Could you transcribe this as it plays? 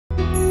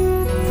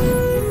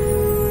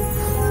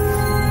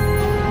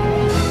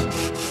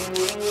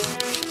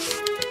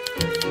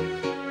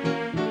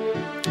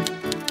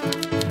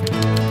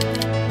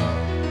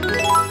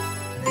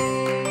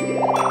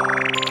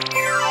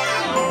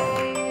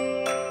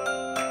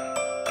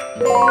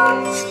Hello,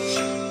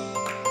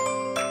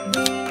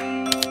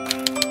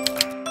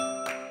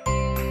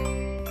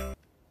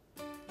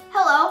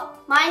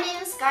 my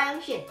name is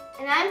Shin,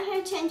 and I'm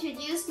here to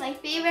introduce my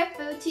favorite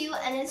food to you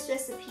and its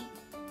recipe.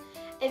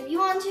 If you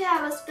want to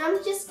have a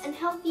scrumptious and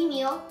healthy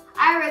meal,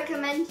 I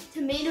recommend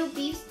tomato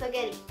beef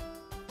spaghetti.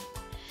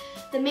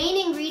 The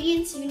main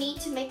ingredients you need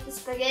to make the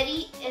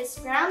spaghetti is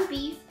ground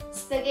beef,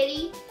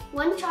 spaghetti,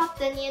 1 chopped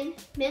onion,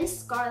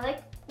 minced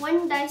garlic,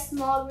 1 diced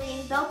small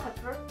green bell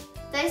pepper,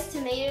 diced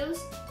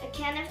tomatoes, a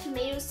can of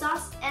tomato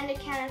sauce, and a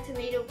can of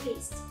tomato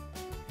paste.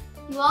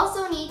 You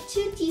also need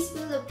 2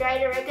 teaspoons of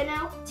dried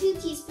oregano, 2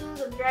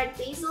 teaspoons of dried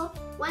basil,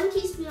 1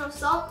 teaspoon of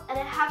salt, and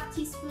a half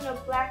teaspoon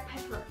of black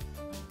pepper.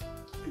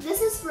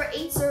 This is for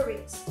 8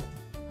 servings.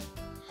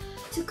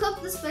 To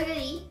cook the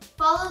spaghetti,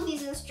 follow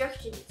these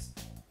instructions.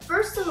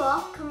 First of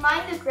all,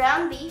 combine the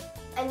ground beef,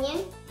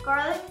 onion,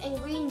 garlic, and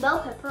green bell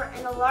pepper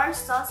in a large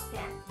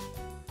saucepan.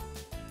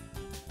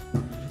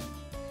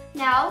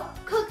 Now,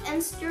 cook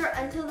and stir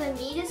until the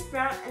meat is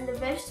brown and the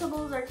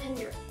vegetables are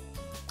tender.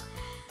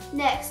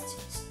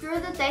 Next, stir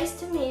the diced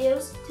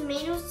tomatoes,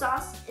 tomato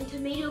sauce, and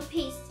tomato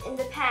paste in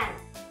the pan.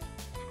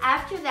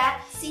 After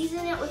that,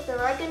 season it with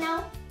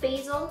oregano,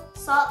 basil,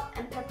 salt,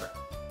 and pepper.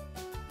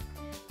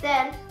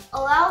 Then,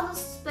 allow the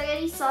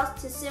spaghetti sauce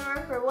to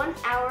simmer for 1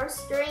 hour,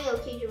 stirring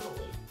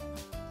occasionally.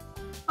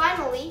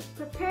 Finally,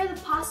 prepare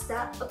the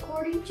pasta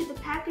according to the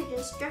package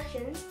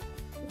instructions.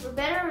 For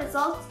better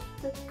results,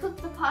 cook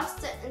the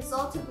pasta in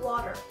salted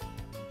water.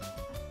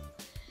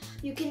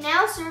 You can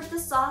now serve the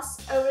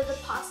sauce over the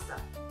pasta.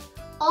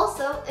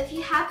 Also, if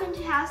you happen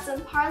to have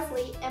some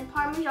parsley and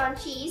Parmesan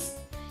cheese,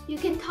 you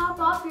can top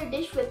off your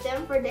dish with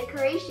them for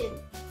decoration.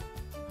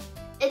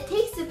 It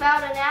takes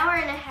about 1.5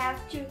 hours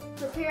to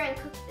prepare and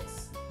cook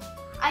this.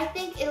 I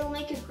think it'll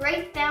make a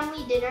great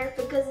family dinner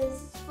because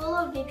it's full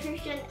of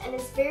nutrition and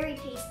it's very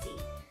tasty.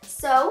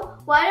 So,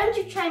 why don't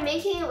you try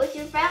making it with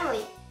your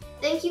family?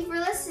 Thank you for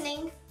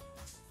listening.